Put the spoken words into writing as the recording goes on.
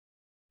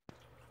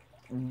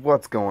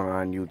What's going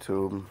on,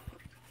 YouTube?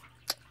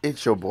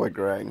 It's your boy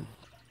Greg.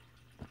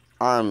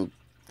 I'm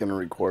gonna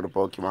record a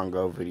Pokemon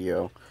Go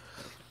video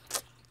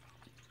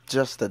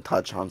just to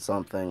touch on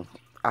something.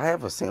 I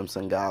have a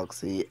Samsung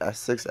Galaxy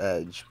S6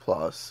 Edge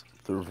Plus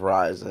through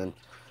Verizon,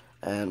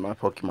 and my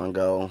Pokemon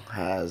Go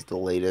has the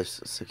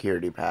latest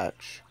security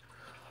patch.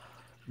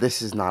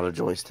 This is not a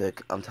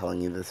joystick, I'm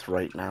telling you this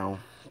right now.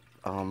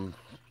 Um,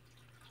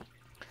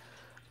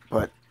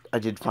 but I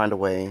did find a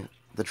way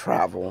to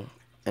travel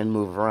and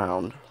move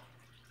around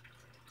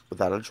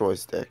without a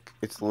joystick.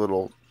 It's a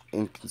little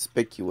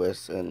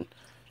inconspicuous, and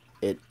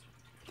it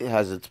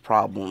has its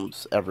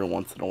problems every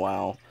once in a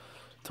while,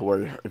 to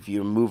where if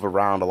you move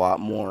around a lot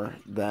more,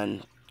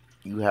 then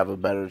you have a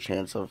better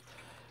chance of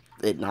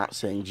it not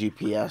saying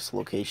GPS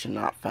location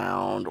not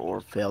found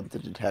or failed to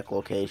detect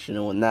location.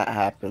 And when that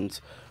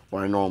happens,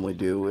 what I normally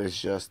do is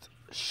just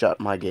shut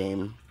my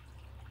game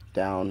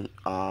down,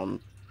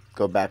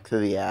 go back to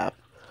the app,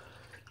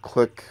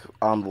 click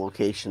on the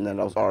location that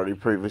I was already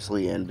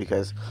previously in,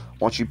 because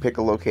once you pick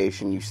a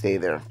location, you stay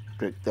there.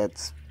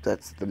 That's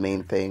the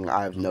main thing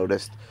I've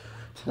noticed.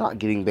 It's not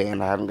getting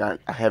banned. I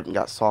haven't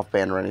got soft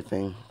ban or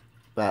anything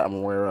that I'm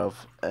aware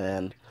of.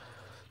 And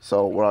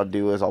so what I'll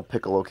do is I'll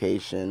pick a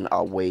location.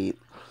 I'll wait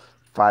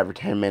 5 or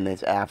 10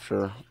 minutes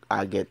after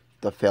I get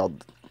the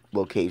failed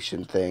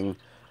location thing,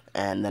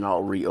 and then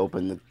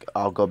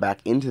I'll go back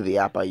into the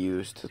app I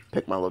used to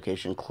pick my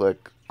location,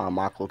 click on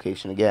mock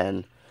location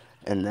again,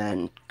 and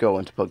then go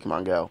into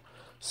Pokemon Go.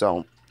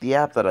 So the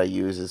app that I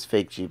use is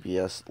fake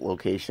GPS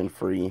location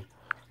free.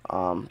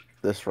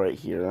 This right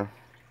here.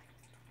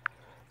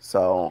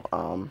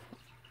 So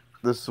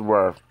this is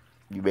where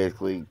you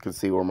basically can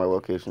see where my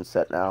location's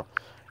set now.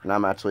 And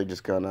I'm actually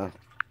just gonna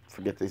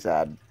forget this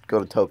ad.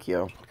 Go to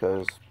Tokyo,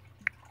 because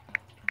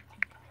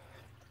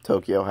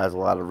Tokyo has a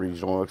lot of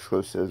regional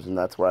exclusives, and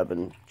that's where I've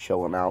been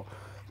chilling out.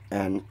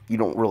 And you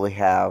don't really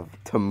have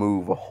to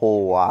move a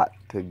whole lot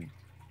to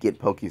get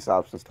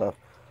Pokestops and stuff.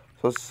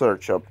 So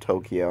search up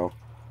Tokyo.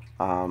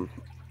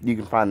 You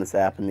can find this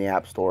app in the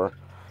App Store.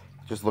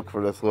 Just look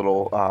for this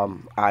little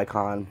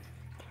icon,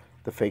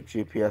 the fake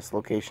GPS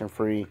location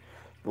free,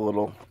 the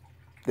little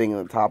thing in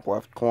the top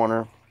left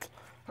corner.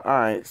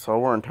 Alright, so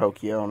we're in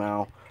Tokyo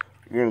now.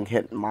 You're going to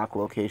hit mock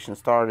location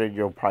started.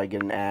 You'll probably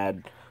get an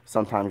ad.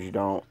 Sometimes you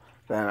don't.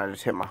 Then I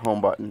just hit my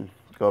home button,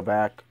 go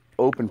back,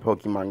 open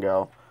Pokemon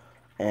Go,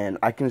 and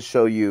I can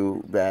show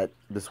you that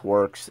this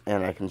works,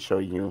 and I can show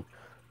you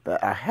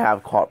that I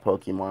have caught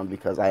Pokemon,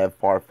 because I have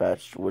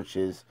Farfetch'd, which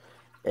is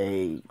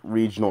a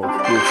regional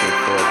exclusive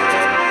for over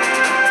there.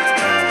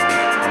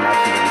 And I'm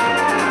actually going to turn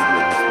on the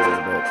media just a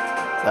little bit.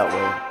 That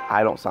way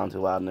I don't sound too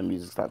loud and the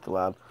music's not too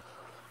loud.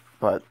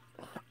 But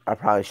I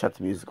probably shut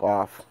the music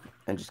off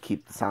and just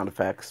keep the sound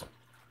effects,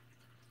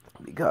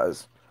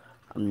 because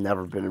I've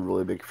never been a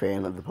really big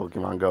fan of the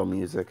Pokemon Go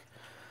music.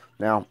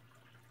 Now,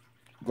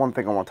 one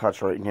thing I want to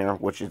touch right here,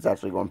 which is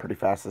actually going pretty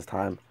fast this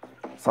time.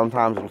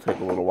 Sometimes it'll take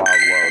a little while to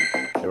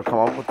load. It'll come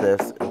up with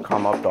this, it'll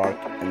come up dark,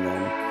 and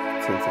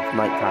then since it's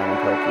nighttime in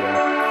Tokyo,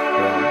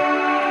 and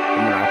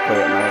when I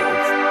play at night,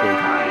 it's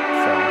daytime.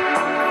 So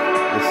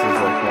this is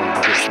like one of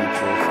the good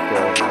features. Go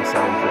over my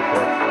sounds real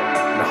quick.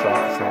 I'm gonna shut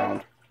off the sound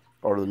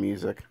or the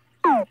music.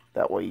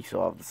 That way you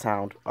still have the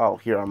sound. Oh,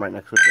 here I'm right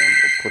next to the gym.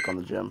 Let's click on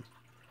the gym.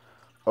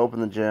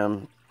 Open the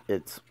gym.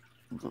 It's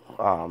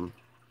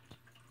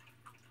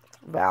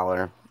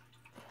Valor,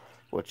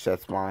 which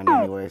that's mine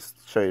anyways.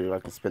 Show you I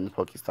can spin the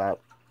Pokestop.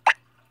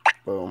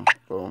 Boom,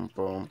 boom,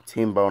 boom.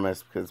 Team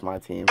bonus, because it's my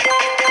team.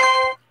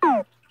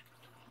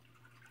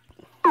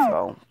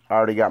 So I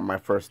already got my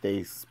first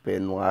day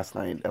spin last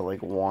night at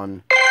like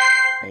 1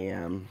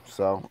 a.m.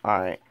 So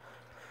alright.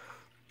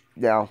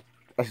 Now,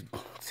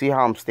 see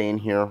how I'm staying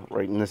here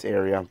right in this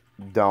area?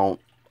 Don't,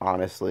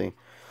 honestly.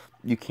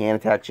 You can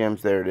attack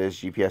gyms. There it is,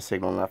 GPS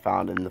signal not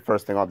found. And the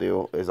first thing I'll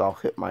do is I'll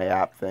hit my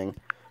app thing,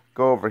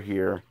 go over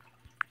here,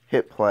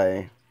 hit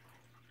play,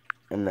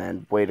 and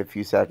then wait a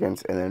few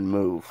seconds and then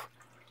move.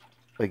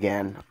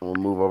 Again, we'll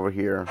move over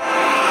here.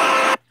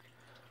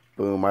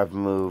 Boom, I've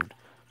moved.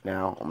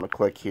 Now I'm going to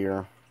click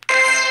here.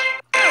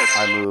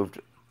 I moved.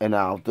 And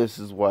now this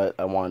is what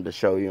I wanted to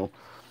show you.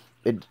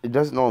 It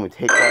doesn't normally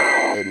take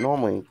that. It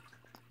normally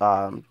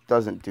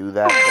doesn't do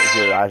that.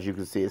 But here, as you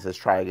can see, it says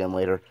try again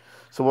later.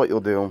 So what you'll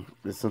do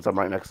is, since I'm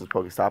right next to the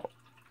Pokestop,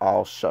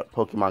 I'll shut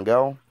Pokemon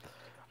Go.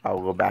 I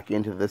will go back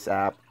into this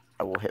app.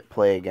 I will hit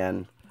play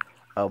again.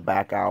 I'll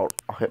back out.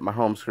 I'll hit my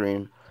home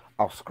screen.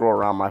 I'll scroll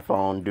around my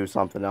phone, do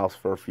something else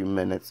for a few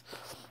minutes.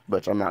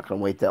 But I'm not going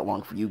to wait that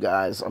long for you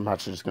guys. I'm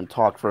actually just going to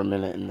talk for a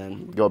minute and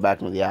then go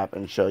back into the app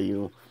and show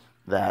you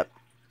that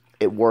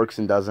it works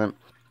and doesn't.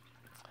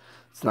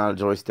 It's not a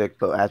joystick,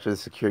 but after the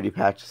security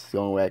patch, it's the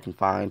only way I can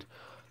find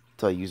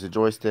to use a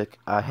joystick.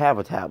 I have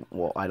a tab.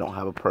 Well, I don't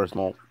have a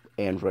personal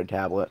Android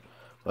tablet,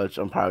 which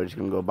I'm probably just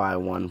going to go buy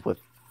one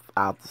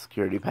without the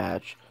security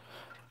patch.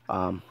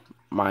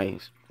 My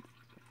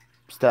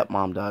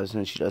stepmom does,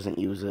 and she doesn't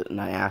use it,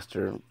 and I asked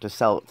her to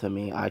sell it to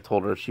me. I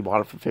told her she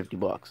bought it for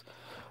 $50.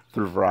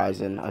 through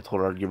Verizon. I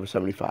told her I'd give her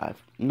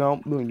 75.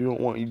 No, no, you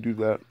don't want you to do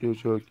that. It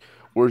was like,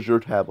 where's your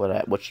tablet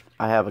at? Which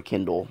I have a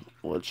Kindle,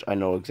 which I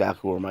know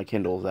exactly where my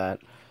Kindle's at.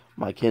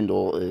 My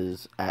Kindle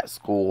is at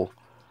school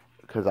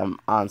because I'm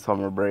on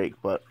summer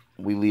break, but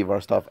we leave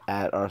our stuff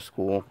at our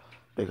school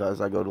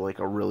because I go to like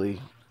a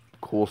really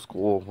cool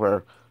school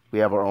where we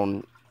have our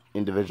own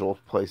individual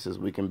places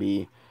we can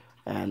be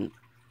and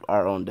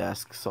our own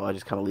desk. So I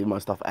just kind of leave my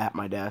stuff at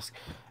my desk,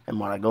 and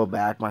when I go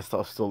back, my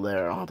stuff's still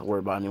there. I don't have to worry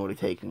about anybody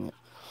taking it.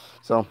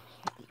 So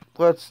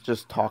let's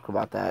just talk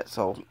about that.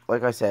 So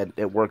like I said,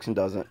 it works and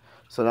doesn't.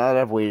 So now that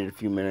I've waited a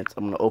few minutes,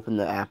 I'm going to open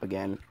the app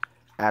again,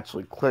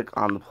 actually click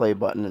on the play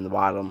button in the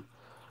bottom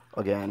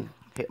again,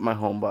 hit my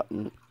home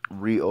button,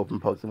 reopen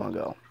Pokemon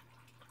Go.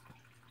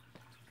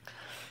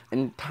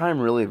 And time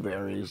really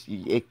varies.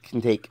 It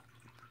can take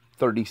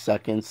 30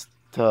 seconds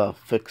to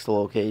fix the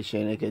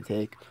location. It could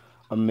take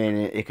a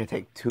minute. It could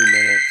take 2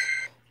 minutes.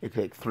 It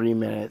could take 3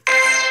 minutes.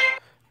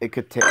 It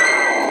could take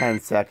 10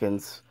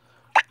 seconds.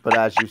 But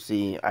as you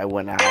see, I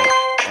went out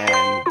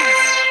and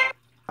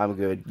I'm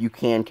good. You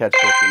can catch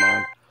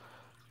Pokemon.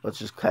 Let's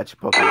just catch a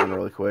Pokemon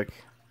really quick.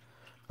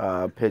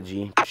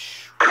 Pidgey.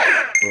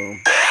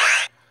 Boom.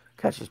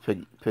 Catches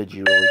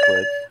Pidgey really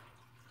quick.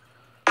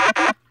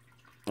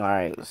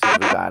 Alright, let's see if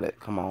we got it.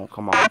 Come on,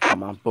 come on,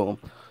 come on. Boom.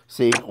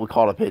 See, we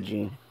caught a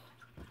Pidgey.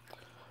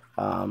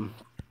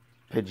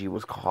 Pidgey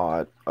was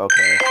caught.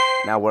 Okay.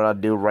 Now what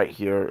I'd do right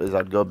here is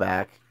I'd go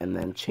back and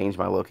then change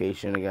my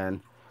location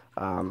again.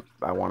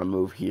 I want to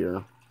move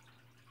here.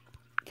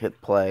 Hit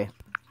play.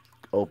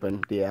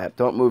 Open the app.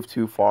 Don't move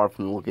too far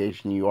from the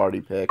location you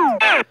already picked.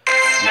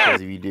 Because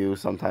if you do,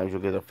 sometimes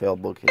you'll get a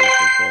failed location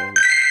thing.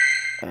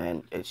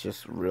 And it's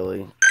just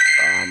really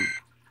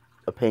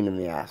a pain in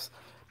the ass.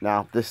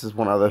 Now, this is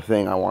one other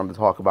thing I wanted to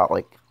talk about.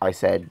 Like I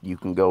said, you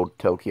can go to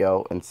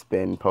Tokyo and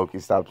spin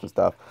Pokestops and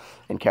stuff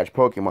and catch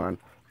Pokemon.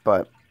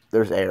 But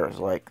there's errors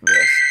like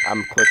this.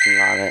 I'm clicking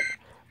on it,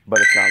 but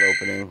it's not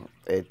opening.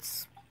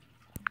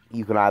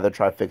 You can either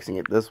try fixing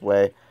it this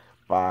way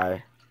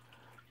by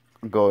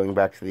going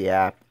back to the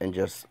app and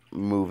just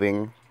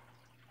moving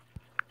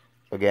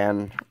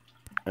again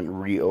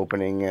and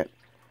reopening it.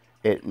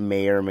 It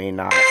may or may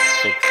not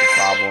fix the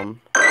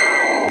problem.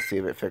 Let's see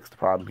if it fixed the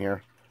problem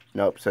here.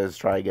 Nope, says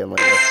try again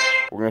later.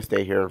 We're going to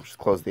stay here, just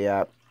close the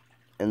app,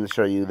 and to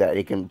show you that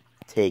it can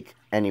take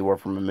anywhere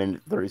from a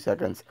minute to 30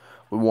 seconds.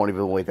 We won't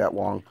even wait that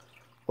long.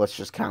 Let's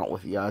just count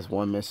with you guys.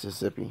 1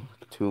 Mississippi,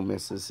 2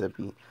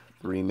 Mississippi,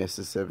 3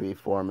 Mississippi,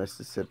 4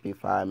 Mississippi,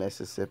 5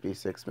 Mississippi,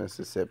 6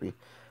 Mississippi,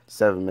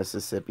 7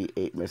 Mississippi,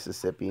 8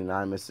 Mississippi,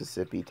 9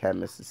 Mississippi, 10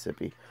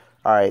 Mississippi.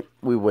 Alright,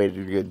 we waited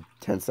a good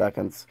 10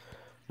 seconds.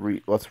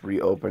 Let's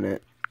reopen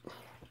it.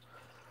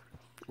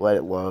 Let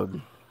it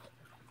load.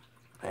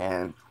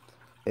 And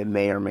it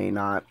may or may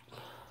not.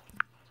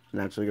 I'm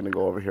actually going to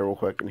go over here real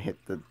quick and hit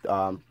the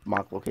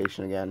mock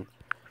location again.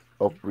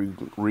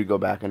 Go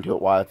back into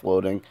it while it's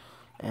loading.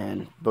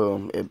 And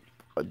boom,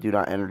 do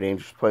not enter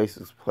dangerous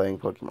places. Playing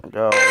Pokemon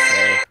Go.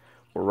 Okay,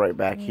 we're right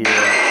back here.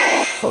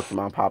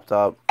 Pokemon popped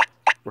up.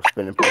 We're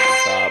spinning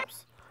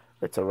Pokestops.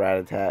 It's a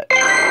Rattata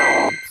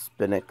and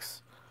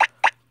Spinix.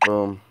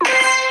 Boom.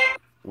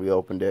 We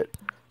opened it.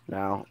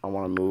 Now I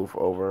want to move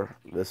over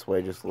this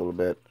way just a little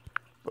bit.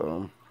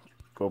 Boom.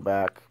 Go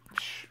back.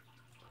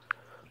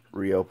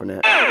 Reopen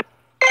it.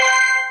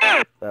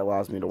 That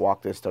allows me to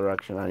walk this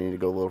direction. I need to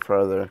go a little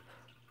further.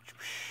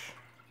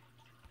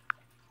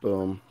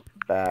 Boom.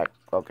 Back.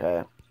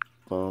 Okay.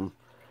 Boom.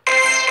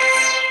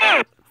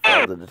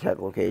 Failed to detect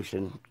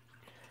location.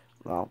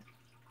 Well,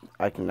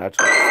 I can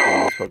actually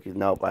spin this Pokemon.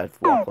 Nope, I have to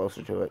walk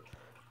closer to it.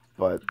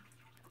 But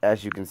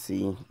as you can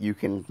see, you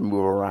can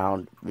move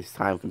around. It's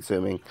time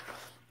consuming.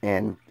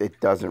 And it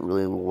doesn't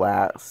really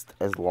last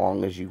as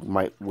long as you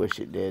might wish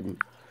it did.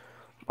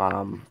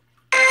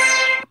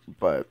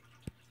 But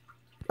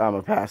I'm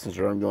a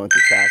passenger. I'm going too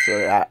fast. So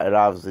it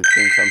obviously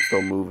thinks I'm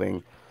still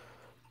moving.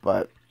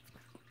 But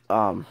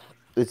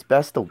it's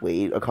best to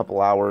wait a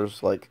couple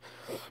hours, like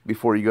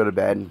before you go to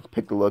bed.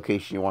 Pick the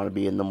location you want to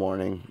be in the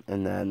morning,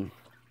 and then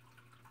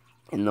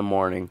in the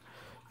morning,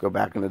 go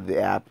back into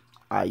the app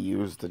I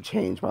use to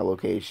change my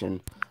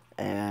location,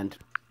 and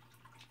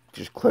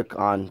just click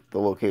on the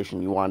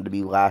location you wanted to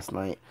be last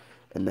night,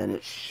 and then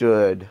it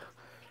should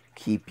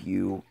keep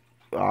you.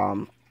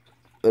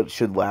 It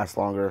should last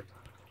longer,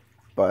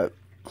 but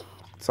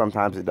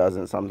sometimes it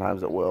doesn't.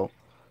 Sometimes it will.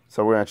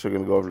 So we're actually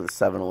going to go over to the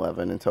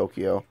 7-Eleven in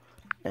Tokyo,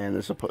 and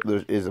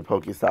there is a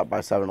Pokestop by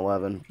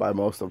 7-Eleven, by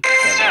most of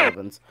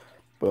 7-Elevens.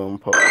 Boom,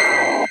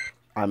 Pokestop.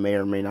 I may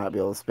or may not be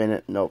able to spin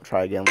it. Nope,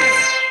 try again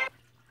later.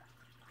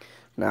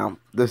 Now,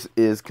 this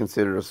is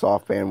considered a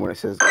soft band when it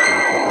says, when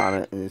you click on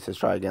it, and it says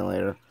try again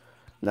later.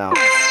 Now,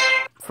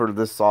 for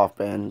this soft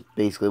band,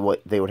 basically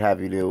what they would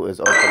have you do is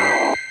open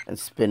it and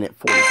spin it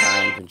 40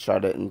 times and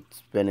shut it and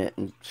spin it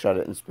and shut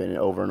it and spin it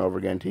over and over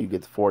again until you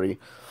get to 40.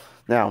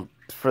 Now,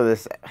 for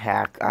this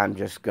hack, I'm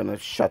just going to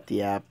shut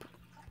the app.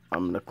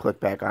 I'm going to click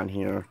back on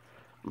here.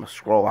 I'm going to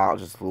scroll out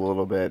just a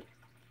little bit,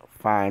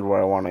 find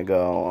where I want to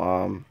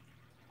go.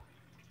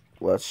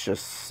 let's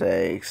just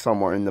say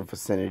somewhere in the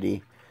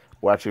vicinity.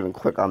 We're actually going to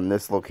click on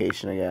this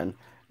location again,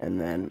 and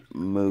then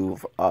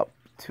move up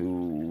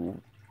to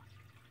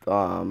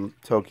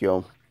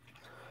Tokyo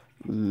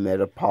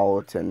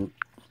Metropolitan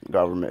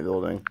Government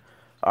Building.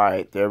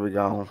 Alright, there we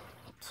go.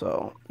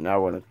 So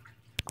now we're going to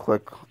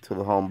click to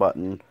the home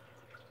button,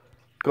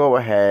 go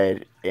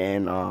ahead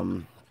and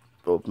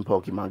open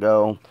Pokemon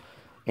Go,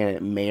 and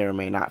it may or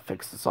may not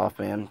fix the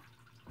softband.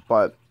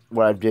 But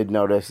what I did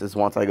notice is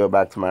once I go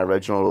back to my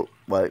original,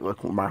 like where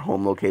my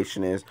home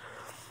location is,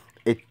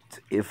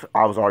 if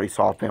I was already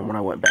softband when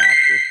I went back,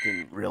 it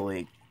didn't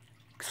really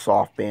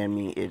softband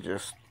me. It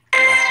just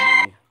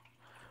left me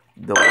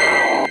the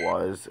way it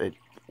was. It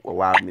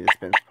allowed me to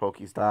spin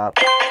Pokestop,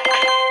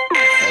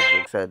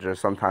 etc., etc.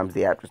 Sometimes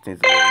the app just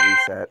needs a little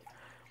reset,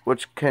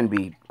 which can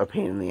be a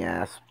pain in the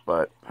ass,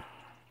 but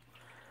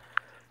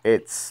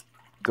it's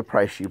the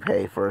price you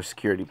pay for a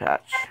security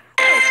patch.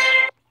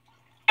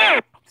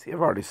 See, I've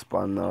already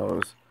spun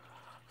those,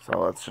 so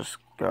let's just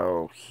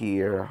go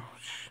here.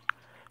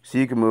 So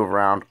you can move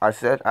around. I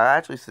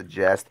actually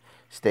suggest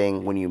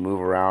staying when you move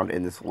around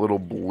in this little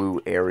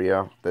blue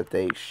area that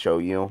they show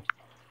you,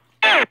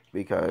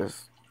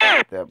 because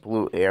that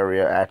blue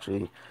area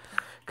actually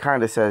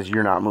kind of says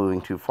you're not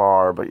moving too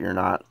far, but you're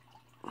not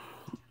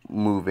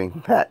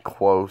moving that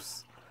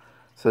close.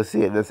 So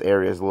see, this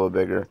area is a little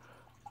bigger,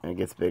 and it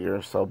gets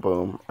bigger. So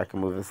boom, I can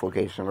move this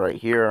location right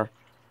here,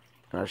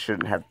 and I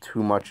shouldn't have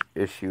too much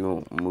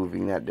issue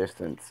moving that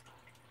distance.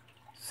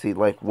 See,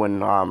 like when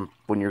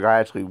your guy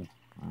actually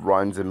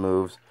runs and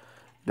moves,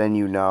 then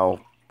you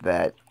know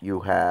that you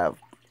have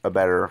a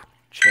better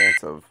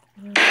chance of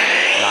not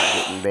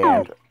getting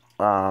banned.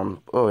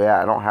 Oh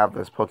yeah, I don't have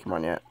this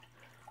Pokemon yet.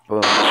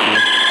 Boom. See?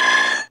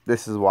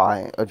 This is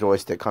why a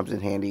joystick comes in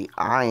handy.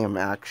 I am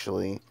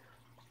actually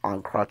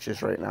on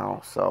crutches right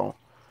now, so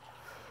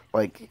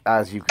like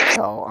as you can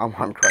tell, I'm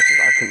on crutches.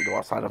 I couldn't go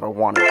outside if I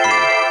wanted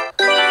to.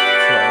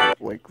 So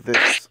like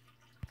this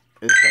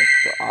is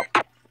like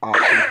the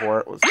option for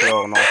it. Let's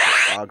throw an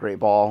awesome, great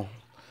ball.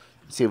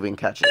 See if we can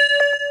catch it.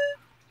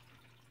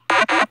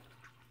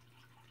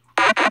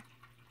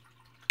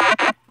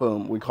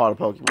 Boom, we caught a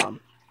Pokemon.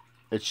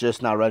 It's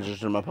just not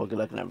registered in my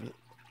Pokédex and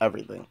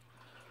everything.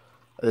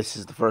 This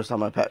is the first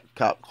time I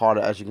caught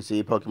it. As you can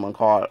see, Pokemon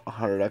caught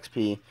 100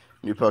 XP,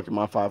 new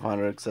Pokemon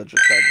 500, etc.,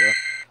 etc.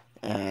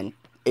 And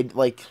it,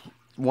 like,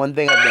 one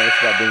thing I've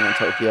noticed about being in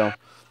Tokyo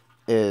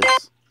is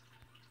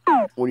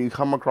when you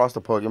come across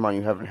a Pokemon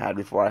you haven't had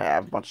before. I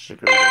have a bunch of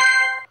Chikoritas,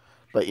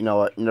 but you know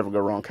what? You never go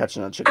wrong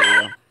catching a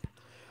Chikorita.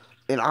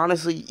 And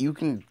honestly, you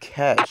can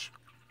catch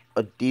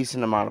a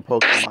decent amount of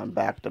Pokemon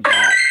back to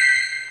back.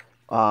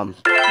 My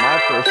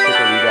first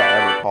Chikorita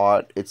I ever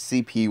caught, its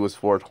CP was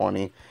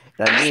 420,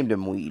 and I named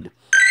him Weed.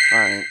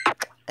 Alright,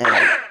 and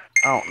I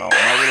don't know,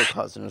 my little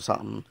cousin or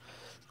something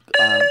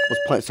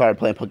started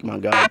playing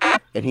Pokemon Go,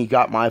 and he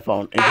got my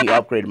phone, and he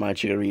upgraded my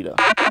Chikorita.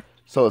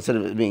 So instead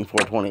of it being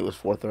 420, it was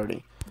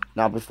 430.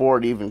 Now, before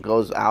it even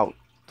goes out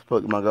to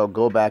Pokemon Go,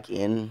 go back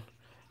in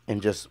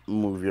and just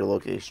move your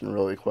location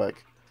really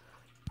quick,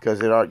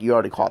 because you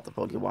already caught the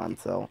Pokemon,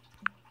 so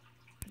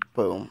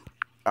boom.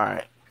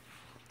 Alright.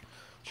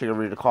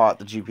 Chikorita caught,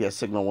 the GPS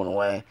signal went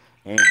away,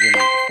 and it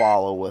didn't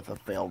follow with a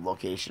failed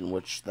location,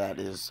 which that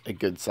is a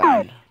good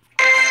sign.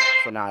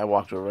 So now I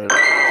walked over to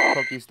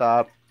this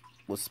Pokestop.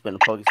 Let's spin a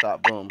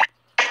Pokestop, boom.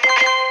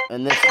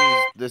 And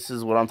this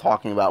is what I'm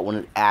talking about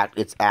when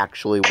it's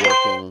actually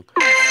working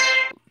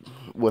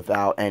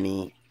without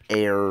any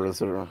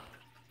errors, or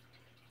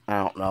I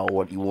don't know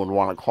what you would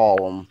want to call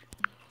them.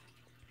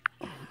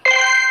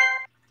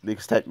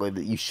 Because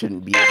technically you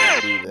shouldn't be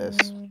able to do this.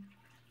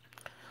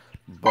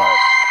 But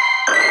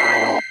I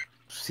don't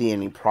see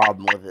any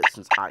problem with it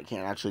since I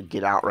can't actually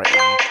get out right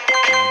now.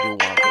 And I do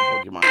want to play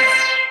Pokemon Go.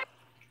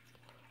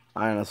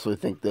 I honestly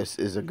think this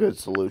is a good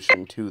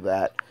solution to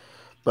that.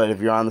 But if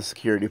you're on the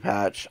security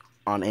patch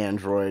on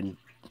Android,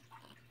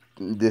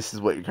 this is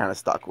what you're kind of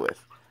stuck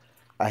with.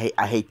 I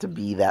hate to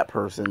be that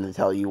person to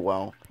tell you,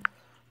 well,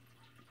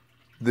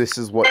 this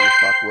is what you're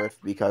stuck with,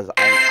 because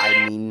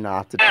I mean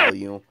not to tell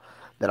you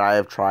that I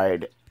have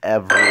tried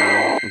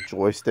every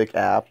joystick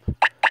app.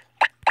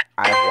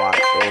 I've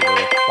watched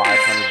over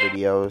 500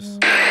 videos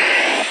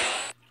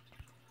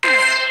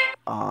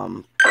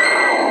on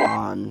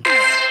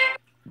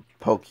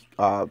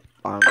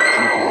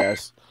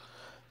GPS,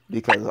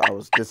 because I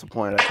was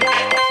disappointed I couldn't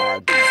go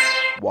outside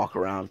and walk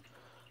around.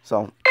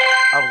 So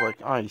I was like,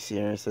 "Are you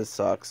serious? This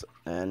sucks."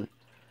 And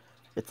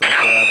it's like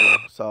whatever.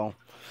 So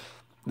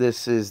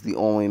this is the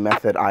only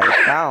method I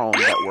found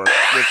that works.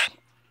 Which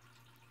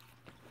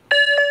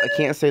I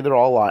can't say they're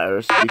all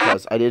liars,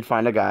 because I did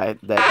find a guy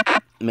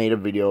that made a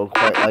video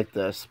quite like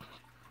this,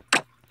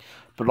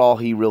 but all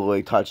he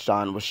really touched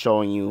on was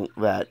showing you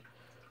that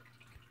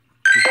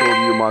just go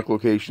to your mark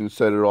location,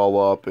 set it all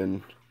up,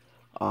 and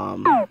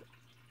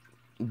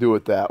do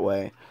it that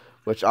way.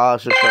 Which I'll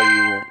actually show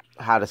you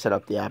how to set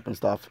up the app and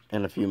stuff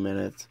in a few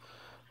minutes.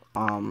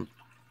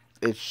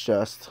 It's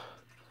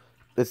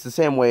the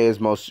same way as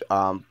most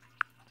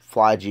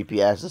Fly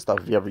GPS and stuff,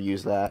 if you ever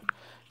use that.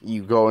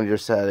 you go into your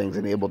settings,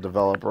 enable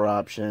developer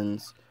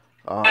options.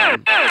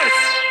 Kind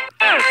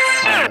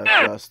of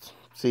just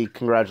see,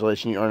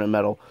 congratulations, you earn a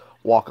medal.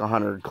 Walk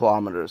 100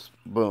 kilometers.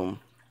 Boom.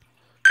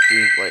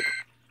 See, like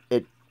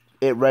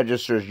it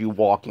registers you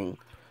walking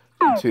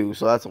too.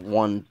 So that's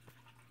one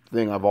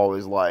thing I've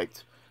always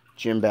liked.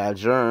 Gym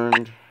badge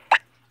earned.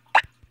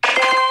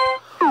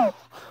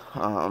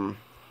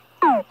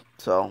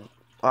 So,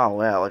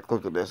 oh yeah, like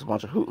look at this, a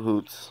bunch of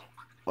hoots.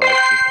 Well, let's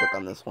just click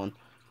on this one.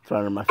 It's right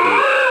under my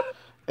feet.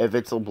 If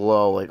it's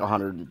below like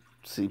 100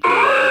 CP,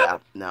 yeah,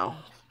 no.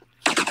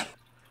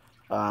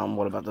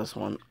 What about this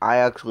one? I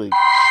actually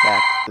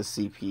checked the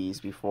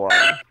CPs before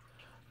I,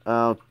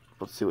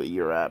 let's see what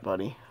you're at,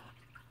 buddy.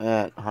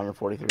 At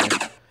 143.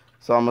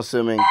 So I'm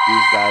assuming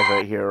these guys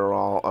right here are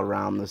all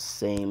around the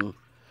same,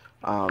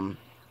 kind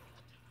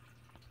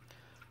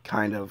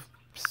of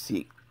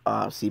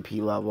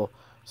CP level.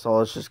 So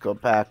let's just go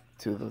back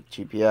to the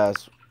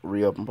GPS,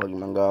 reopen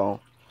Pokemon Go.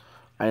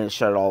 I didn't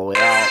shut it all the way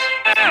out.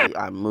 See,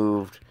 I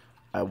moved,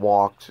 I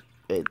walked,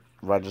 it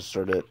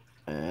registered it,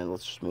 and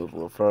let's just move a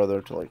little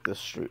further to like this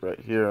street right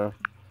here.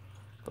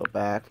 Go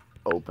back,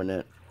 open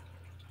it.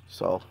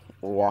 So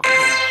we're walking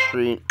down the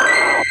street,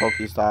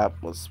 Pokestop,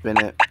 let's spin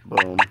it,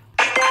 boom.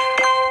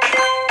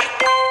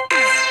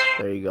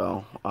 There you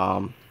go.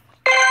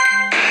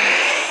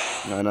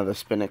 Another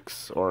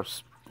Spinix, or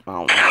I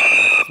don't know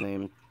what's his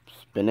name.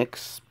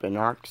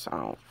 Spinox, I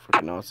don't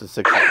freaking know. It's a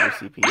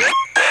 63 CP.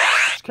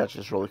 Just catch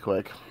this really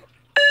quick.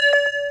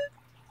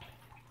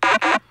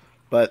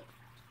 But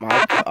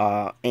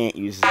my aunt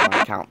uses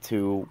my account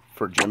too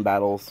for gym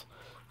battles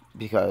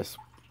because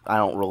I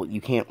don't really.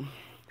 You can't.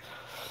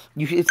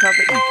 It's not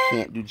that you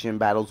can't do gym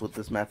battles with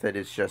this method.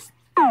 It's just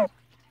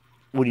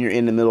when you're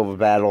in the middle of a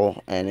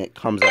battle and it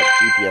comes up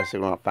GPS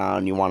signal not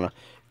found, you want to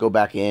go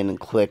back in and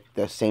click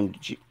the same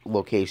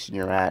location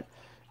you're at,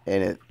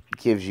 and it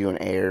gives you an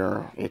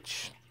error.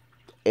 It's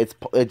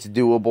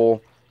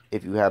doable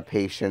if you have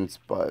patience,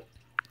 but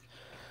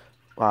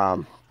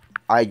I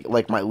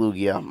like my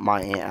Lugia.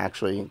 My aunt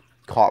actually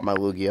caught my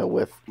Lugia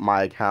with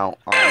my account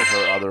on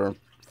her other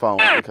phone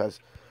because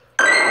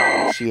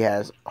she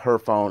has her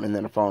phone and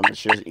then a phone that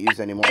she doesn't use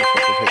anymore, so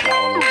she'll take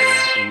that one with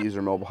her and use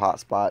her mobile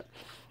hotspot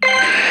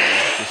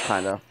and just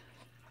kind of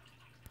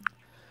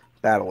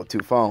battle with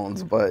two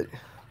phones. But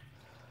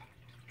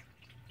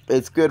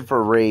it's good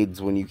for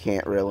raids when you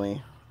can't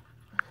really,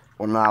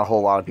 when not a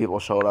whole lot of people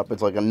showed up.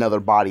 It's like another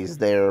body's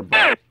there,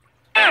 but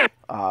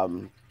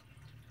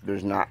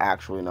there's not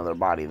actually another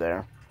body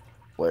there,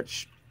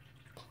 which,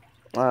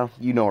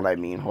 you know what I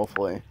mean,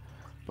 hopefully.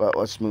 But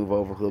let's move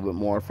over a little bit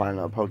more, find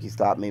another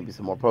Pokestop, maybe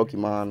some more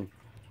Pokemon.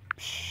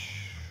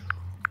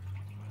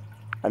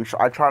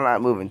 I try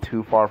not moving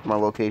too far from my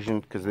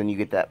location, because then you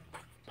get that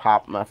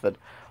pop method.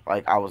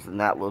 Like, I was in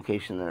that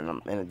location, and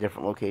I'm in a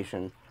different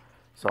location.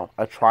 So,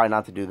 I try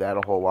not to do that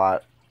a whole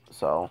lot.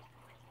 So,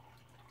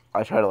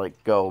 I try to,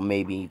 like, go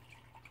maybe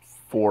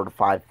 4 to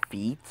 5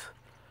 feet.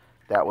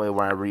 That way,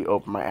 when I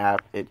reopen my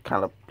app, it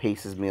kind of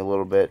paces me a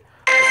little bit.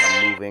 Like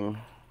I'm moving.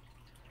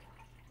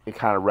 It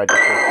kind of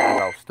registers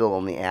as I was still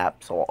on the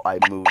app, so I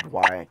moved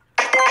while I was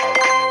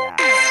on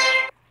the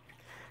app.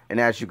 And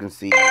as you can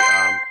see,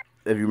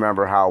 if you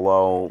remember how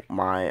low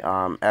my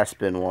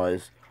Espin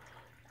was,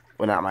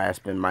 well, not my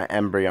Espin, my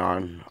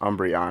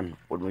Umbreon,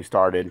 when we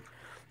started,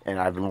 and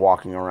I've been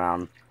walking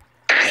around.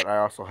 But I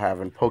also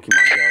have in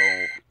Pokemon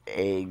Go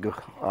Egg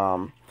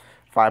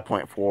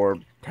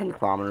 5.4, 10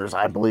 kilometers.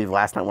 I believe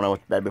last night when I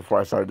went to bed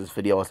before I started this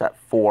video, I was at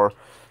 4.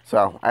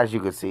 So, as you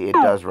can see, it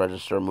does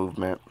register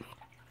movement.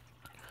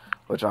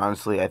 Which,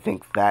 honestly, I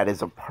think that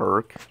is a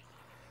perk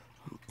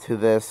to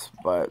this.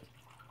 But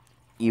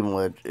even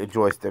with a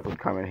joystick would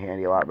come in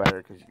handy a lot better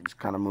because you can just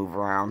kind of move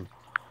around.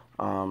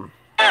 And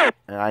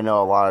I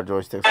know a lot of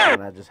joysticks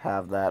kind of just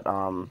have that,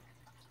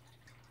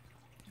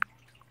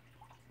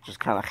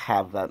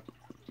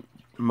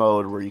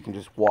 mode where you can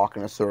just walk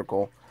in a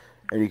circle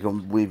and you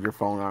can leave your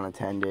phone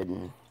unattended.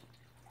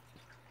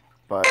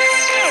 But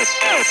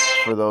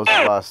for those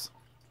of us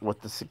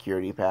with the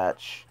security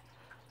patch,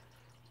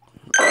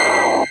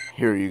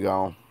 here you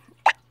go.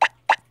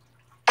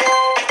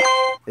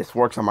 This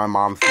works on my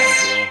mom's phone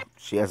too.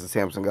 She has a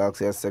Samsung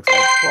Galaxy S6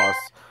 Edge Plus,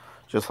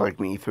 just like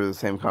me, through the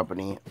same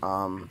company.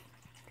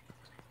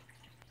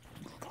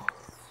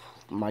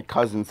 My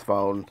cousin's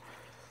phone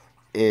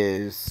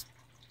has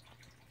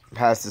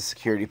the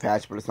security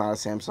patch, but it's not a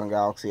Samsung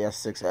Galaxy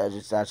S6 Edge.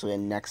 It's actually a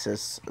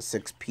Nexus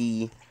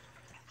 6P.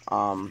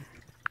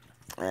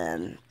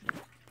 And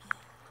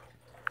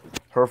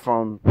her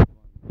phone,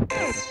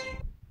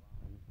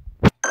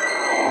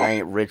 I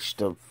ain't rich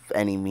to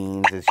any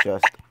means. It's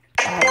just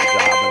I have a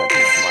job and it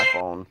pays for my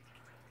phone.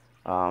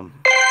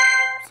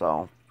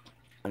 So,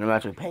 and I'm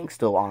actually paying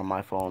still on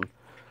my phone.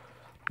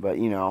 But,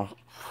 you know,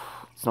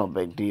 it's no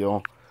big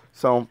deal.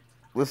 So,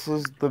 this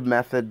is the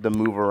method to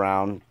move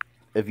around.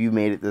 If you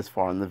made it this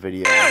far in the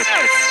video,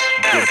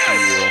 good for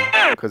you.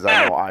 Because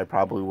I know I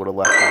probably would have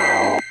left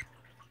that out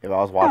if I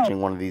was watching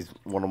one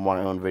of my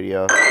own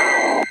videos.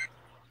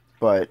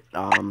 But,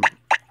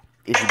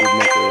 if you did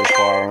make it this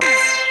far,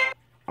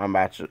 I'm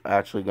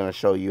actually going to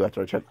show you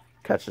after I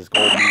catch this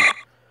golden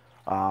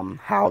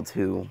how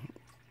to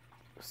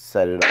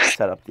set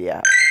up the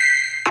app.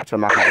 Which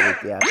I'm not going to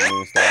delete the app and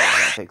reinstall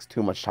it. It takes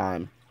too much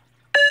time.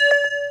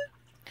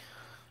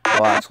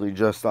 I'll actually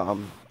just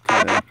kind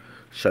of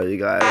show you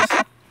guys.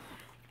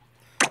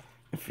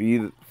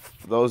 For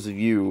those of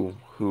you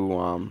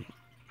who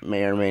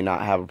may or may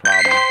not have a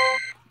problem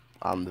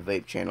on the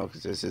vape channel,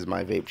 because this is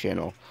my vape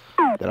channel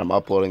that I'm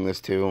uploading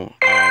this to.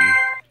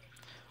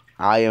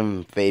 I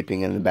am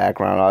vaping in the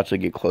background. I'll actually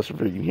get closer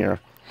for you here.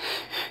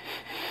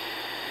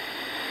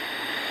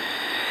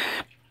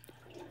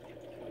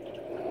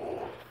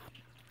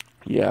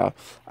 Yeah,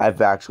 I've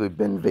actually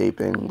been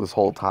vaping this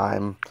whole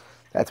time.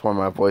 That's why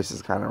my voice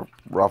is kind of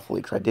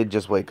ruffly, because I did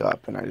just wake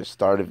up and I just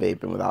started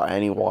vaping without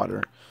any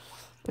water.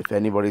 If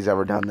anybody's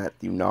ever done that,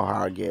 you know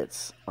how it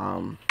gets.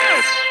 But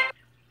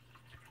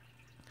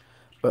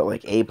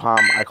like Apom,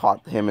 I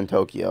caught him in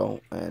Tokyo,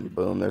 and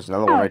boom, there's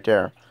another one right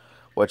there.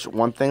 Which,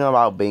 one thing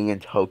about being in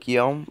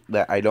Tokyo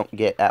that I don't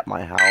get at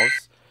my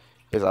house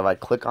is if I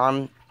click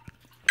on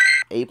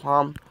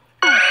Apom,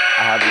 I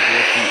have these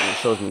little feet and it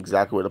shows me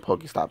exactly where the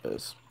Pokestop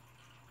is.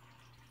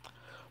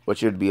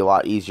 Which would be a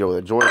lot easier with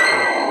a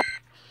joystick.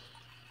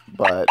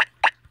 But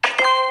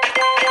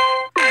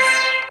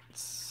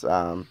it's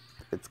kind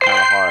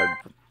of hard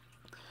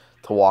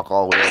to walk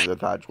all the way over with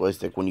that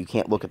joystick when you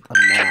can't look at the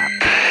map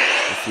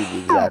to see the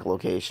exact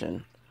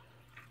location.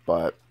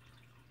 But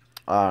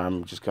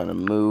I'm just going to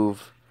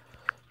move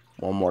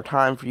one more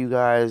time for you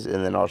guys,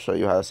 and then I'll show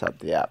you how to set up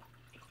the app.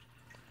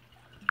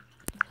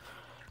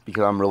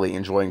 Because I'm really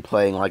enjoying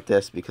playing like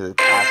this, because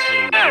it's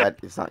actually, I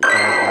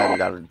haven't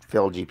got a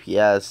failed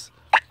GPS.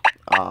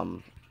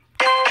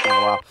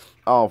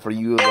 Oh, for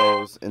you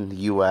those in the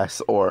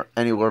US or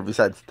anywhere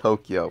besides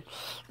Tokyo,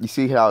 you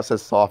see how it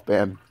says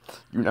softband?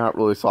 You're not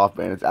really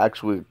softband. It's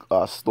actually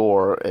a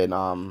store in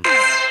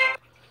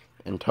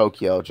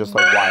Tokyo, just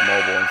like Y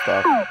Mobile and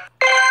stuff.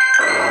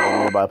 The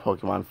nearby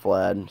Pokemon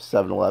Flad,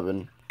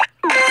 7-Eleven.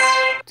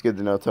 It's good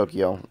to know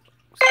Tokyo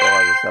still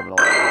has a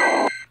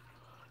 7-Eleven.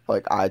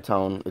 Like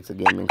iTone, it's a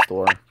gaming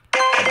store,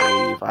 I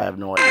believe. I have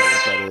no idea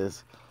what that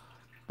is.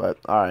 But,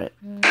 alright.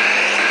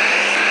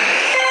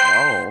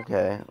 Oh,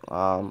 okay.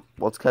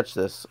 Let's catch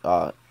this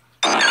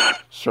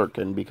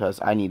shuriken, because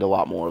I need a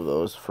lot more of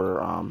those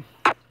for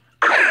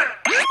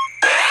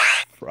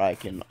I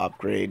can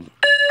upgrade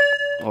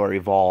or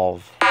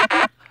evolve.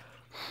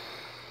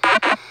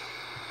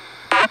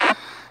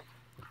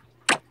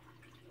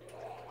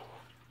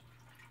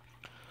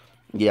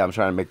 Yeah, I'm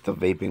trying to make the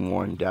vaping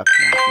more in depth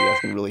now, so you guys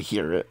can really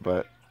hear it.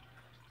 But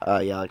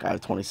yeah, like I have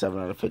 27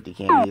 out of 50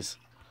 candies.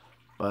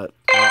 But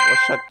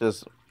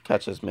let's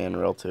catch this man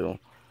real too.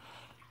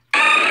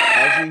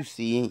 As you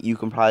see, you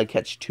can probably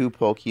catch 2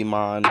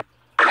 Pokemon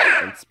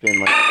and spin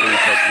like 3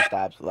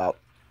 Pokestops without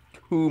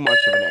too much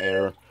of an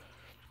error.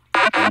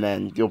 And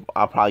then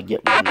I'll probably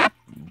get one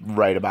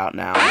right about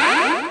now.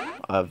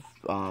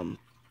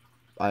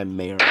 I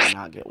may or may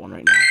not get one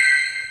right now.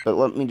 But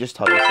let me just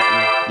tell you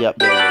something. Yep,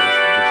 there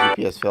it is.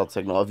 The GPS failed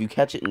signal. If you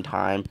catch it in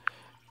time,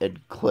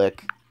 it'd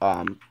click.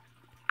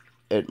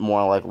 It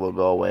more likely will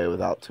go away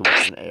without too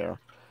much of an error.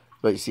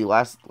 But you see,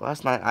 last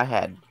night I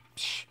had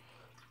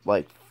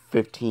like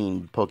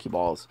 15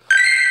 Pokeballs,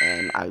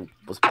 and I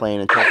was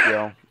playing in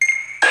Tokyo,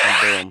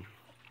 and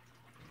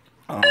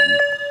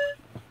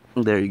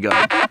boom, there you go.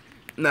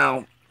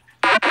 Now,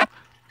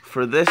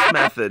 for this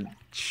method,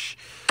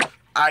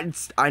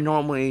 I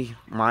normally,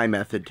 my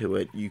method to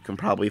it, you can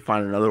probably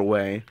find another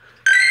way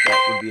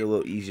that would be a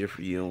little easier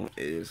for you.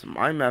 Is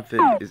my method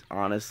is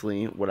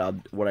honestly what I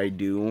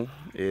do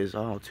is 2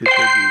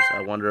 Pidgeys.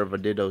 I wonder if a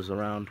Ditto's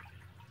around.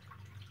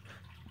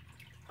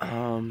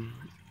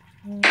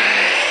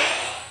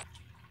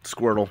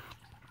 Squirtle.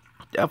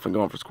 Definitely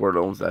going for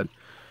Squirtle instead.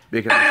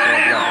 Because I still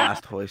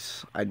got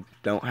Blastoise. I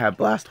don't have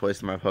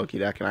Blastoise in my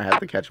Pokédex, and I have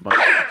to catch a bunch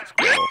of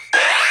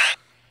Squirtles.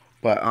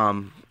 But,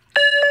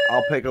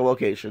 I'll pick a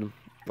location.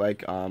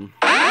 Like,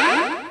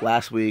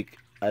 last week,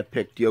 I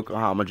picked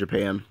Yokohama,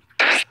 Japan.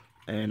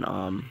 And,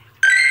 I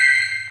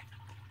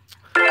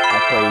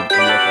played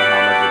in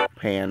Yokohama,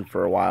 Japan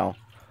for a while.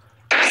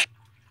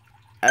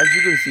 As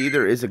you can see,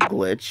 there is a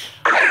glitch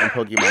in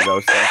Pokemon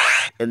Go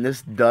stuff. And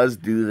this does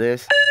do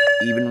this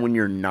even when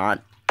you're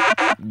not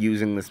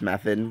using this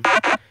method.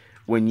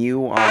 When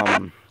you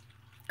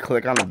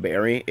click on a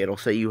berry, it'll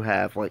say you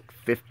have like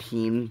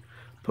 15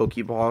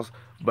 Pokeballs,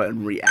 but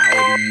in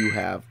reality you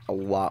have a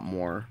lot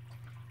more.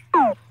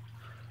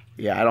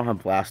 Yeah, I don't have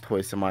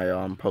Blastoise in my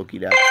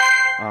Pokédex.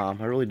 I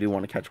really do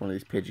want to catch one of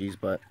these Pidgeys,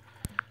 but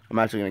I'm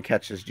actually going to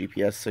catch this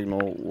GPS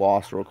signal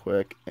loss real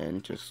quick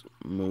and just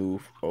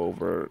move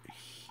over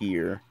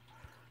here.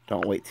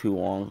 Don't wait too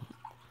long,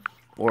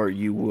 or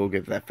you will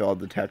get that failed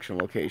detection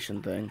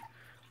location thing,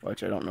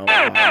 which I don't know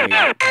how I made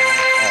it.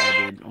 Oh,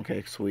 I did.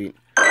 Okay, sweet.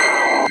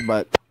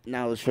 But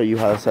now let's show you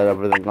how to set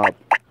everything up.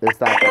 It's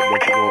not that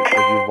difficult if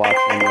you've watched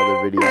any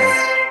other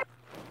videos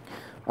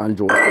on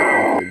joystick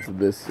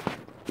methods.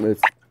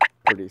 It's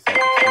pretty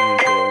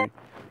self-explanatory.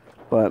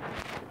 But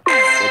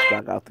let's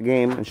back out the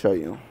game and show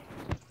you.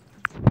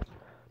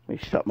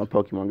 Let me shut my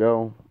Pokemon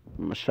Go.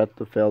 I'm gonna shut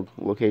the failed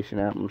location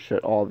app. I'm gonna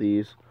shut all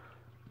these.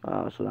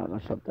 So now I'm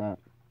gonna shut that.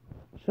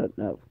 Shut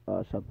that,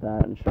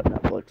 and shut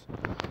Netflix.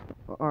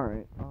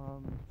 Alright,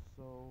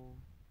 so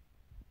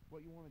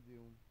what you want to do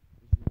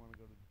is you want to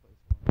go to the Play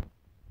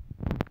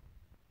Store.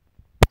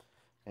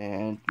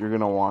 And you're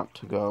going to want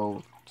to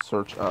go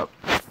search up.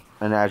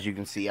 And as you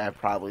can see, I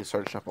probably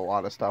searched up a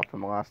lot of stuff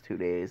in the last 2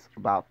 days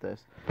about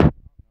this.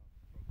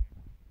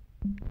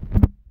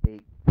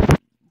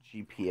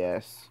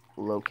 GPS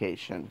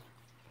location.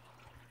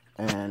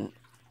 And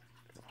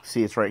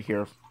see, it's right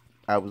here.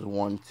 I was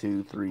 1,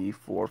 2, 3,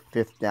 4,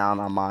 5th down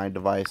on my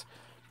device.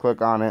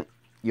 Click on it.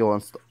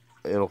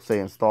 It'll say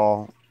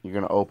install. You're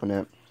gonna open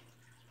it.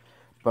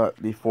 But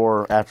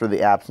after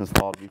the app's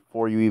installed,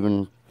 before you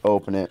even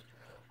open it,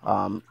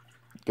 go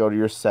to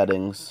your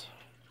settings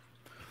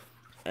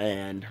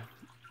and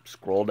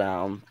scroll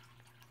down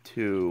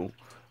to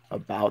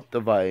about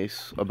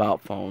device,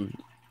 about phone.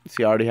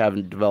 See, I already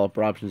have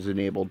developer options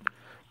enabled,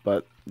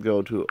 but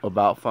go to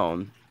about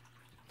phone.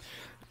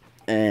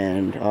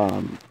 And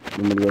I'm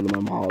gonna go to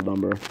my model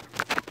number.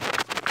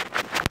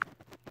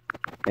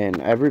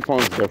 And every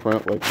phone's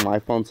different. Like my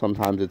phone,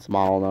 sometimes it's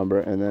model number,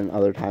 and then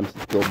other times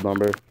it's build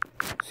number.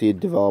 See,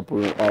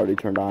 developer already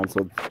turned on,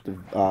 so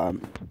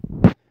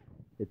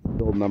it's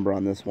build number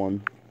on this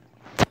one.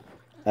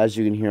 As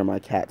you can hear, my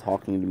cat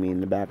talking to me in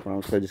the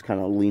background, so I just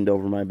kind of leaned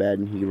over my bed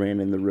and he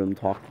ran in the room,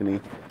 talked to me.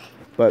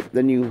 But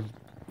then you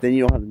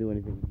don't have to do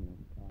anything.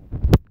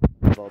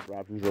 Developer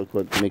options real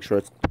quick. Make sure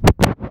it's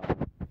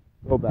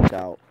go back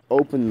out.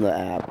 Open the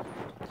app.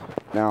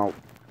 Now,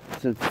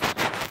 since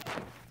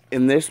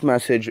in this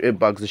message, it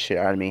bugs the shit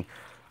out of me.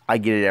 I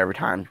get it every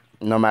time,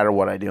 no matter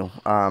what I do.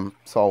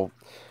 So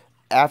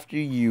after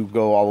you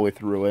go all the way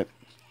through it,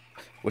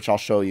 which I'll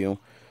show you,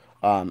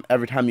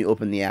 every time you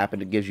open the app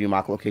and it gives you a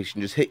mock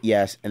location, just hit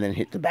yes and then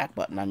hit the back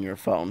button on your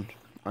phone,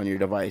 on your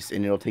device,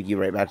 and it'll take you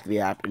right back to the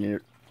app, and you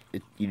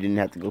didn't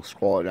have to go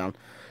scroll it down.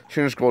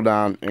 You're going to scroll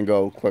down and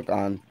go click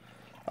on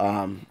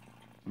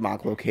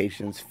mock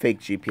locations, fake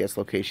GPS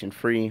location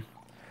free.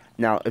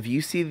 Now, if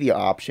you see the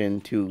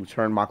option to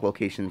turn mock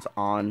locations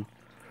on,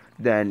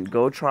 then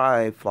go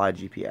try Fly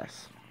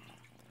GPS.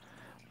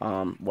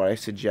 What I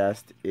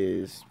suggest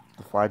is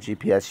the Fly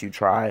GPS you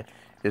try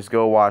is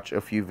go watch a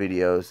few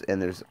videos,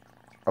 and there's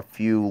a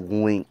few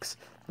links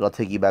that'll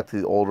take you back to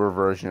the older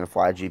version of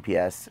Fly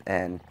GPS,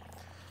 and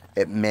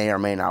it may or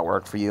may not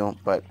work for you,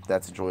 but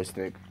that's a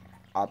joystick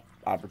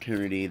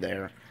opportunity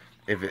there.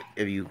 If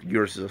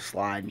yours is a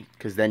slide,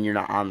 because then you're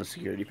not on the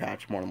security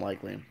patch more than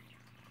likely.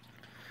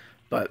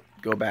 But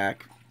go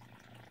back,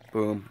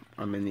 boom,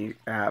 I'm in the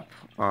app.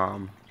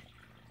 I'm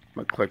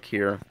gonna click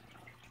here.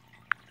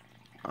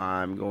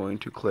 I'm going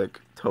to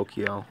click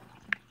Tokyo.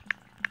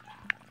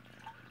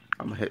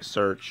 I'm gonna hit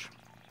search.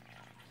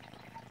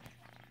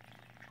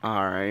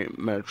 Alright,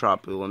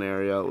 metropolitan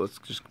area. Let's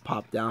just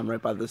pop down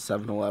right by the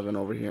 7-Eleven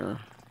over here.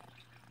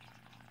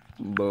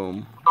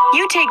 Boom.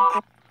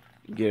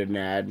 Get an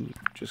ad.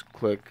 Just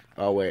click.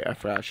 Oh wait, I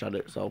forgot to shut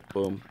it. So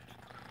boom.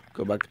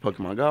 Go back to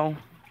Pokemon Go.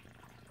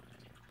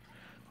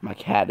 My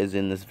cat is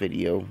in this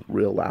video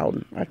real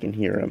loud. I can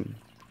hear him.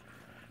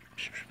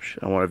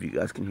 I wonder if you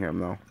guys can hear him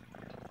though.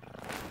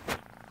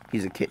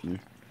 He's a kitten.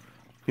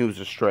 He was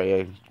a stray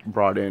I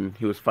brought in.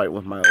 He was fighting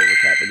with my older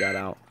cat that got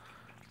out.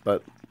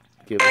 But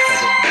give it a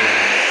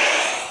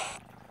second.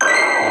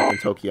 Back in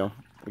Tokyo.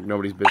 Like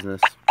nobody's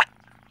business.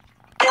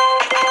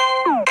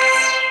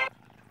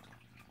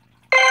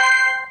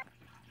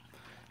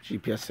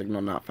 GPS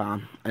signal not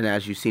found. And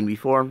as you've seen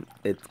before,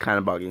 it's kind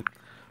of buggy.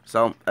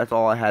 So that's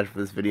all I had for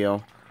this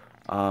video.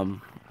 But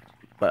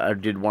I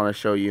did want to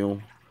show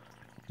you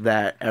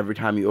that every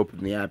time you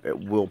open the app, it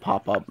will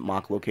pop up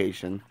mock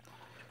location.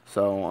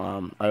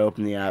 So I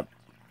open the app.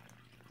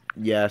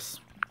 Yes.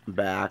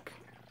 Back.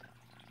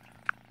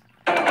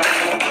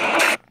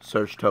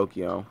 Search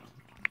Tokyo.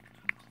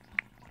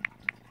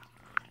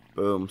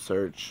 Boom.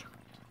 Search.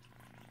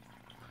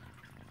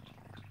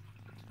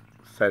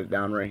 Set it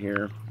down right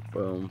here.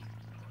 Boom.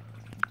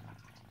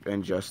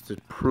 And just to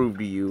prove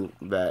to you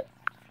that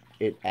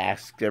it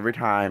asks every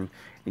time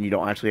and you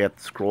don't actually have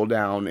to scroll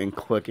down and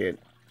click it,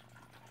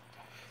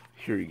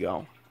 here you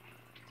go.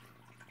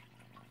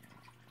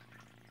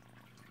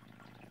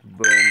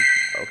 Boom.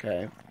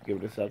 Okay, give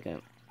it a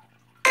second.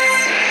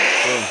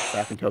 Boom,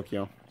 back in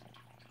Tokyo.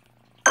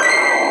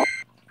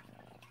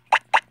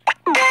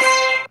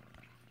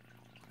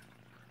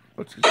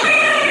 Let's just do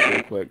this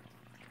real quick.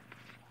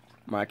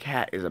 My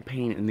cat is a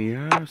pain in the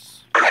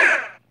ass.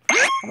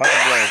 I'm about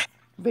to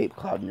blow a vape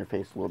cloud in your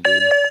face, little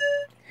dude.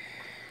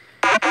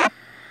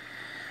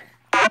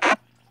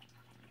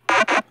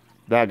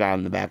 That got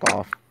him to back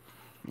off.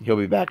 He'll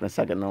be back in a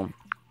second, though.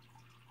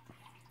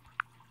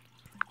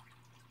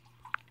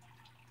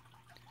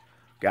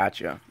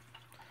 Gotcha.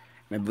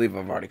 And I believe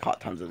I've already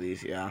caught tons of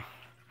these, yeah.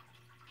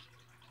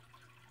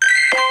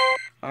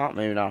 Oh,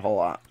 maybe not a whole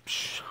lot.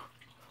 Psh.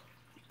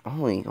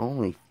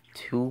 Only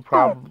 2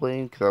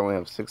 probably, because I only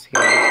have 6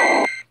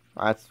 healers.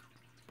 That's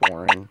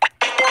boring.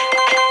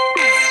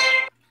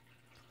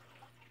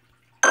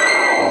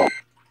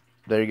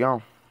 there you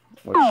go.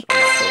 Which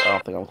I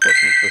don't think I'm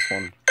close enough to this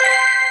one.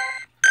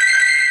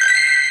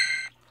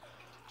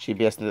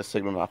 GPS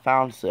signal not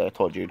found, so I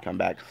told you it'd come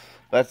back.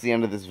 But that's the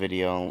end of this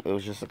video. It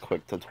was just a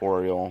quick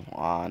tutorial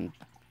on,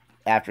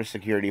 after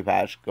security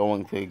patch,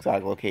 going to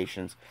exotic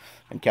locations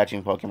and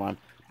catching Pokemon.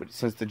 But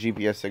since the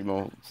GPS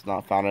signal is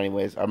not found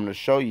anyways, I'm going to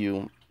show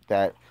you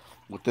that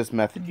with this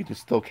method you can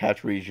still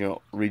catch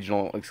regional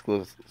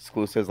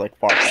exclusives like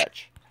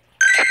Farfetch.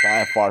 So I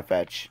have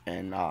Farfetch,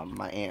 and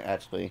my aunt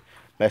actually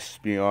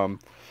messaged me,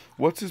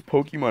 what's this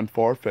Pokemon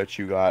Farfetch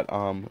you got?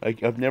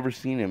 I've never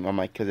seen him. I'm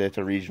like, because it's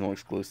a regional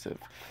exclusive.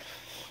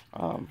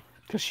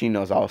 Because she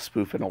knows I was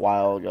spoofing a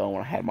while ago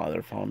when I had my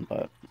other phone,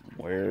 but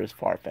where is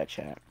Farfetch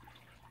at?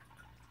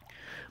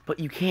 But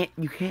you can't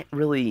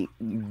really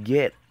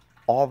get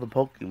all the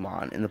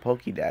Pokemon in the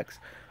Pokédex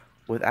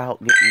without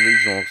getting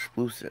regional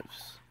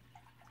exclusives.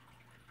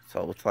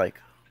 So it's like,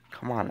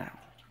 come on now.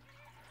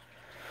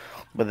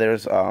 But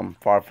there's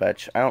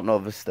Farfetch. I don't know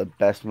if this is the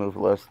best move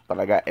list, but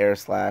I got Air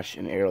Slash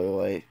and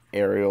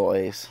Aerial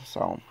Ace.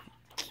 So,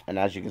 and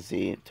as you can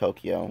see,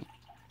 Tokyo,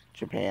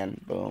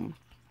 Japan, boom.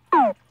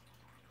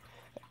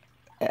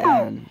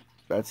 And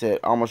that's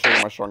it. I'm gonna show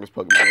you my strongest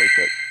Pokemon really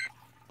quick.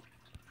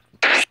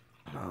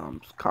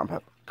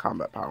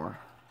 Combat Power,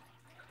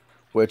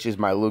 which is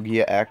my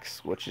Lugia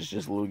X, which is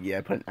just Lugia.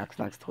 I put an X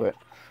next to it.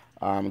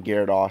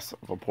 Gyarados,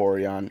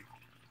 Vaporeon,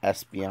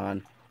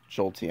 Espeon,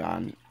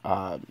 Jolteon,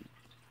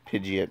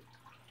 Pidgeot,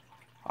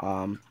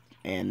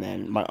 and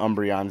then my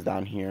Umbreon's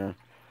down here,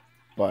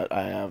 but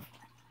I have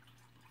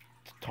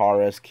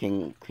Taurus,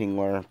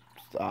 Kingler,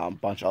 a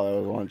bunch of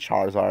other ones,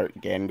 Charizard,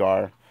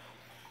 Gengar.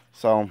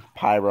 So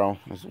Pyro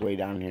is way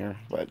down here,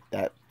 but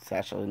that's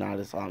actually not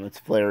as it's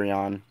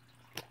Flareon.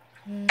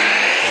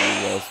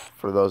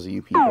 For those of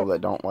you people that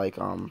don't like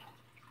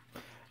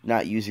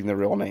not using the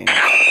real name,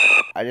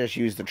 I just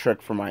use the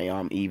trick for my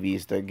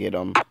EVs to get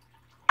them.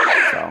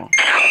 So.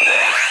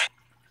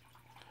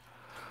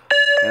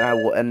 And I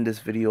will end this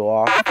video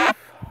off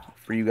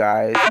for you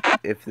guys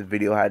if the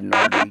video hadn't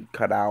already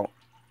cut out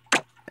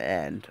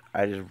and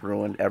I just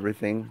ruined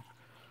everything.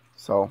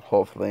 So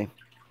hopefully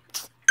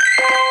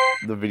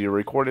the video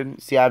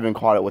recorded. See, I haven't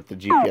caught it with the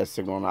GPS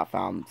signal not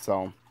found.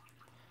 So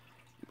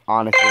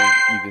honestly,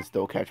 you can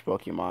still catch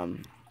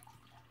Pokemon.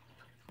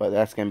 But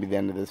that's going to be the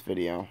end of this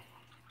video.